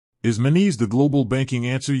Is Monese the global banking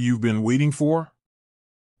answer you've been waiting for?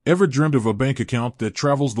 Ever dreamt of a bank account that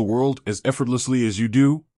travels the world as effortlessly as you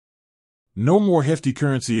do? No more hefty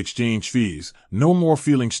currency exchange fees, no more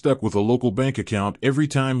feeling stuck with a local bank account every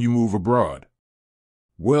time you move abroad.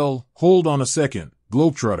 Well, hold on a second,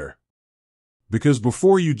 Globetrotter. Because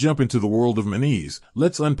before you jump into the world of Monese,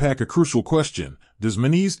 let's unpack a crucial question. Does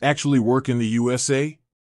Monese actually work in the USA?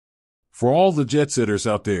 For all the jet-setters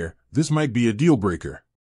out there, this might be a deal-breaker.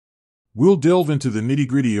 We'll delve into the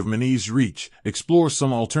nitty-gritty of Monese reach, explore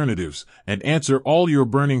some alternatives, and answer all your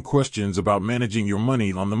burning questions about managing your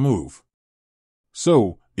money on the move.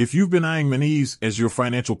 So, if you've been eyeing Monese as your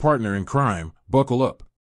financial partner in crime, buckle up.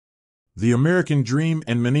 The American Dream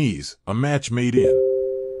and Monese, a match made in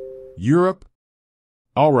Europe?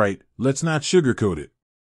 Alright, let's not sugarcoat it.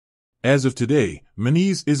 As of today,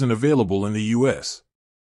 Monese isn't available in the US.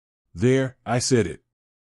 There, I said it.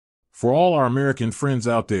 For all our American friends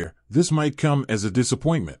out there, this might come as a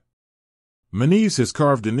disappointment. Monese has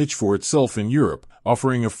carved a niche for itself in Europe,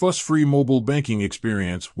 offering a fuss-free mobile banking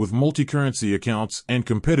experience with multi-currency accounts and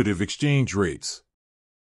competitive exchange rates.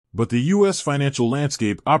 But the U.S. financial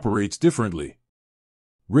landscape operates differently.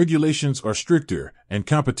 Regulations are stricter, and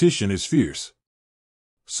competition is fierce.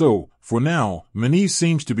 So, for now, Monese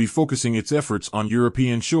seems to be focusing its efforts on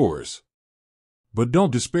European shores. But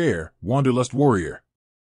don't despair, Wanderlust Warrior.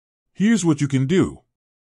 Here's what you can do.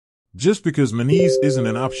 Just because Monese isn't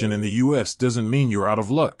an option in the US doesn't mean you're out of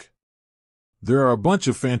luck. There are a bunch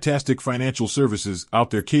of fantastic financial services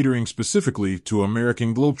out there catering specifically to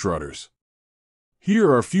American Globetrotters. Here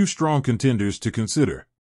are a few strong contenders to consider.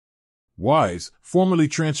 Wise, formerly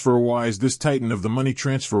TransferWise, this titan of the money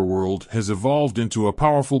transfer world, has evolved into a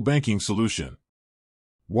powerful banking solution.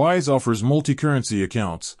 Wise offers multi-currency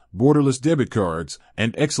accounts, borderless debit cards,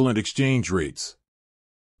 and excellent exchange rates.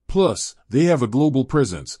 Plus, they have a global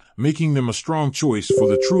presence, making them a strong choice for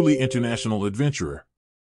the truly international adventurer.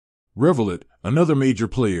 Revolut, another major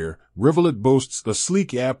player, Revolut boasts a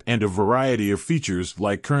sleek app and a variety of features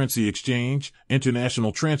like currency exchange,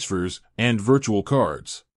 international transfers, and virtual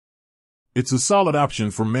cards. It's a solid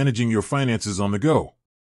option for managing your finances on the go.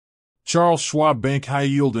 Charles Schwab Bank High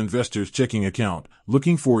Yield Investors Checking Account,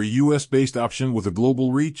 looking for a US-based option with a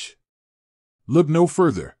global reach? Look no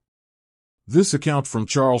further. This account from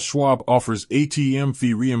Charles Schwab offers ATM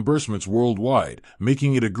fee reimbursements worldwide,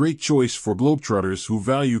 making it a great choice for Globetrotters who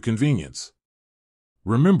value convenience.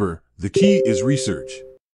 Remember, the key is research.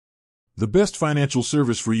 The best financial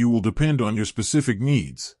service for you will depend on your specific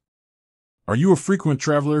needs. Are you a frequent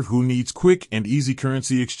traveler who needs quick and easy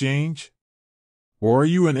currency exchange? Or are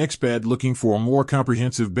you an expat looking for a more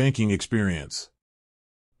comprehensive banking experience?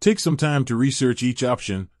 Take some time to research each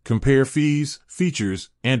option, compare fees, features,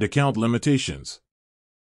 and account limitations.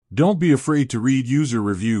 Don't be afraid to read user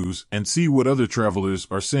reviews and see what other travelers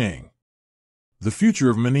are saying. The future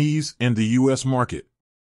of Monese and the U.S. market.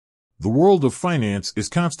 The world of finance is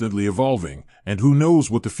constantly evolving, and who knows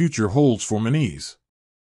what the future holds for Monese.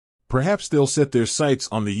 Perhaps they'll set their sights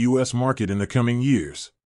on the U.S. market in the coming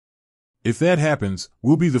years. If that happens,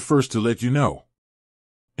 we'll be the first to let you know.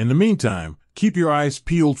 In the meantime, keep your eyes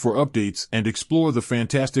peeled for updates and explore the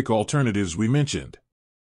fantastic alternatives we mentioned.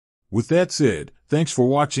 With that said, thanks for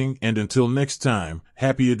watching, and until next time,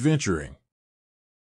 happy adventuring.